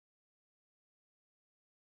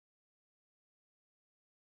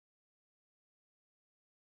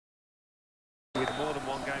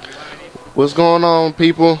What's going on,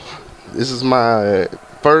 people? This is my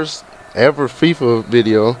first ever FIFA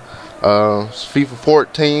video. It's FIFA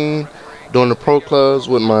 14, doing the pro clubs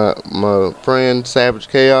with my friend Savage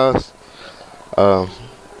Chaos. Uh,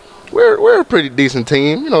 we're a pretty decent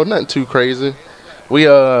team, nothing too crazy.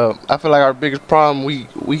 I feel like our biggest problem,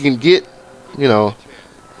 we can get, you know,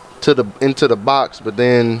 into the box, but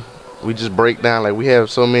then we just break down. Like, we have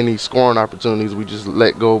so many scoring opportunities, we just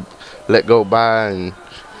let go by. And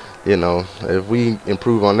if we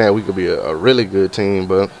improve on that, we could be a really good team.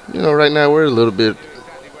 But right now we're a little bit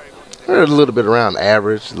around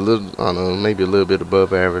average. I don't know, maybe a little bit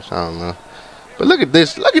above average. I don't know. But look at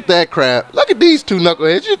this. Look at that crap. Look at these two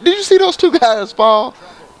knuckleheads. Did you see those two guys fall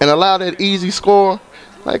and allow that easy score?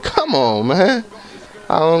 Like, come on, man.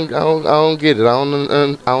 I don't get it. I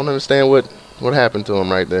don't understand what happened to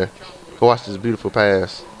him right there. Watch this beautiful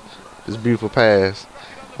pass. This beautiful pass.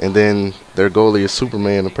 And then their goalie is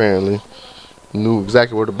Superman, apparently. Knew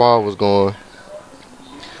exactly where the ball was going.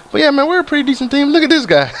 But yeah, man, we're a pretty decent team. Look at this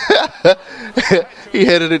guy. He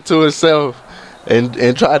headed it to himself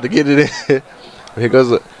and tried to get it in. Here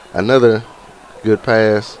goes another good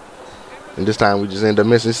pass. And this time we just end up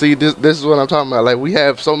missing. See, this is what I'm talking about. Like, we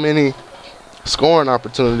have so many scoring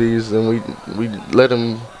opportunities, and we let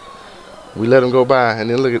them go by. And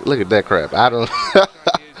then look at that crap.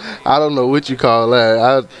 I don't know what you call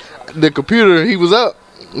that. The computer, he was up.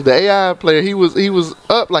 The AI player, he was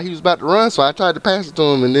up like he was about to run. So I tried to pass it to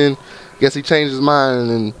him, and then I guess he changed his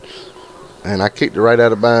mind, and I kicked it right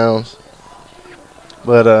out of bounds.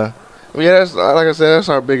 But yeah, that's, like I said, that's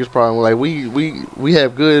our biggest problem. Like, we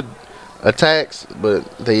have good attacks, but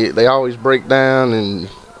they always break down, and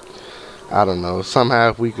I don't know.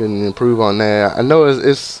 Somehow if we can improve on that. I know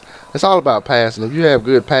it's all about passing. If you have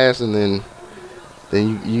good passing, then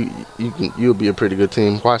you'll be a pretty good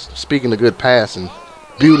team. Speaking of good passing,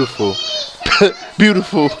 beautiful,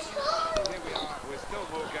 beautiful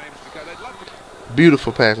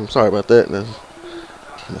passing. Sorry about that.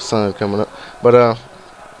 The sun coming up, but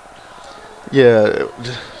yeah,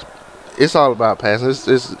 it's all about passing. It's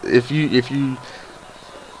if you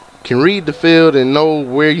can read the field and know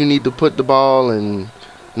where you need to put the ball and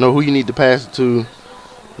know who you need to pass it to,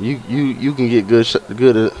 you can get good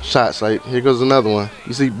shots. Like, here goes another one.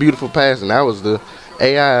 You see, beautiful passing. That was the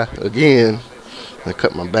AI again. I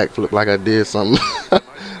cut my backflip like I did something.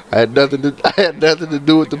 I had nothing to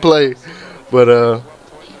do with the play, but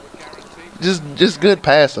just good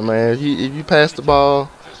passing, man. If you pass the ball,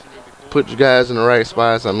 put your guys in the right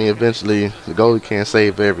spots, I mean, eventually the goalie can't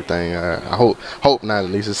save everything. I hope not, at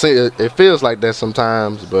least. It feels like that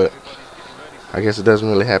sometimes, but I guess it doesn't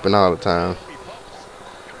really happen all the time.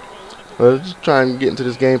 Well, just trying to get into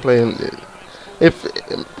this gameplay, and if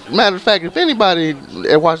matter of fact, if anybody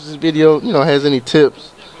that watches this video, has any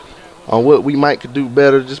tips on what we could do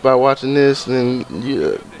better just by watching this, then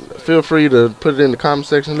feel free to put it in the comment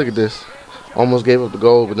section. Look at this. Almost gave up the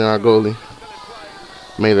goal, but then our goalie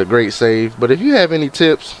made a great save. But if you have any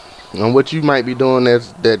tips on what you might be doing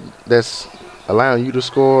that's allowing you to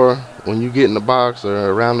score when you get in the box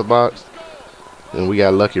or around the box, then we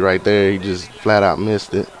got lucky right there. He just flat out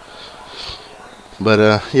missed it.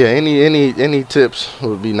 But yeah, any tips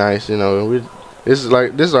would be nice. This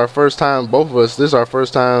is our first time, both of us. This is our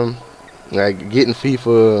first time like getting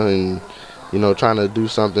FIFA and trying to do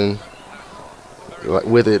something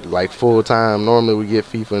with it like full time. Normally we get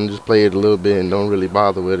FIFA and just play it a little bit and don't really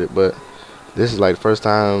bother with it, but this is like the first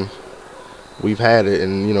time we've had it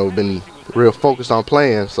and been real focused on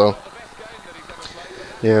playing. So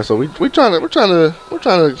yeah, so we're trying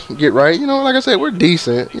to get right. Like I said, we're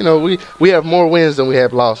decent. We have more wins than we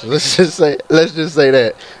have losses. Let's just say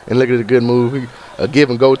that. And look at the good move. A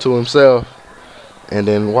give and go to himself, and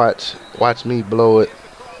then watch me blow it.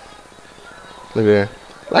 Look there.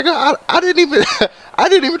 Like I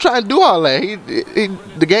didn't even try and do all that.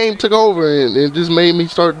 The game took over and it just made me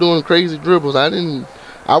start doing crazy dribbles.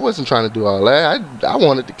 I wasn't trying to do all that. I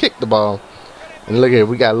wanted to kick the ball. And look here,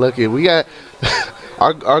 we got lucky. We got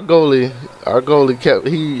our goalie kept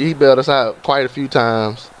he bailed us out quite a few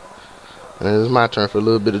times. And it was my turn for a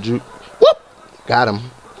little bit of juke. Whoop! Got him.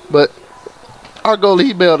 But our goalie,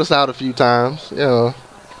 he bailed us out a few times, And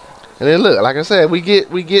then look, like I said, we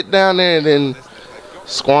get down there and then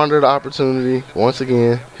squander the opportunity once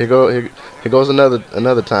again. Here goes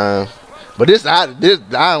another time. But I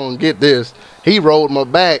don't get this. He rolled my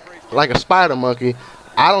back like a spider monkey.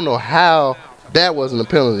 I don't know how that wasn't a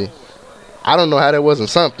penalty. I don't know how that wasn't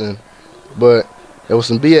something, but it was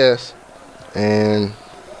some BS. And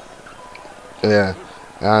yeah,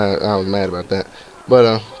 I was mad about that.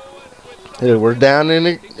 But yeah, we're down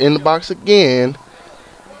in the box again.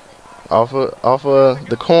 off of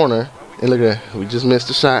the corner, and look at that, we just missed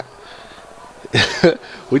the shot.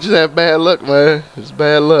 We just have bad luck, man. It's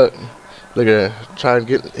bad luck. Look at that, try and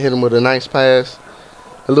hit him with a nice pass,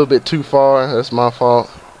 a little bit too far. That's my fault.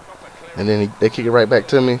 And then they kick it right back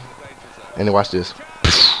to me. And then watch this.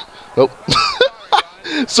 Nope.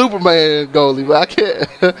 Superman goalie, but I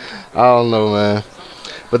can't. I don't know, man.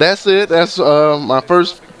 But that's it. That's my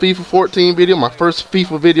first FIFA 14 video, my first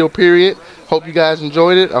FIFA video period. Hope you guys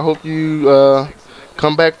enjoyed it. I hope you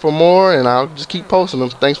come back for more, and I'll just keep posting them.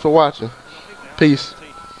 Thanks for watching. Peace.